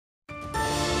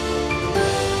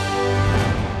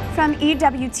From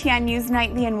Ewtn News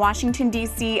Nightly in Washington,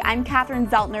 D.C., I'm Catherine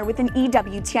Zeltner with an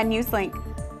Ewtn Newslink.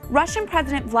 Russian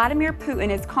President Vladimir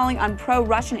Putin is calling on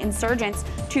pro-Russian insurgents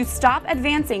to stop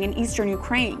advancing in eastern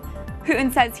Ukraine.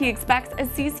 Putin says he expects a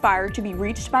ceasefire to be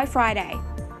reached by Friday.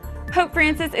 Pope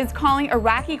Francis is calling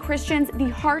Iraqi Christians the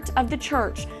heart of the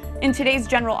church. In today's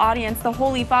general audience, the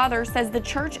Holy Father says the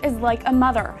church is like a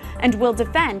mother and will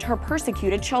defend her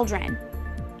persecuted children.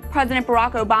 President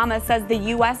Barack Obama says the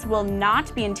U.S. will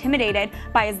not be intimidated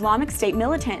by Islamic State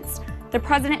militants. The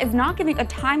president is not giving a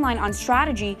timeline on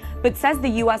strategy, but says the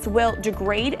U.S. will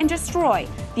degrade and destroy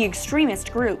the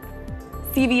extremist group.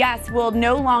 CVS will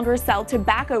no longer sell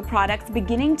tobacco products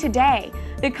beginning today.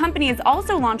 The company is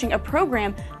also launching a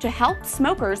program to help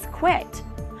smokers quit.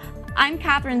 I'm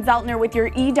Catherine Zeltner with your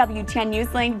Ewtn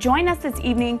Newslink. Join us this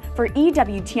evening for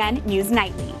Ewtn News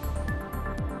Nightly.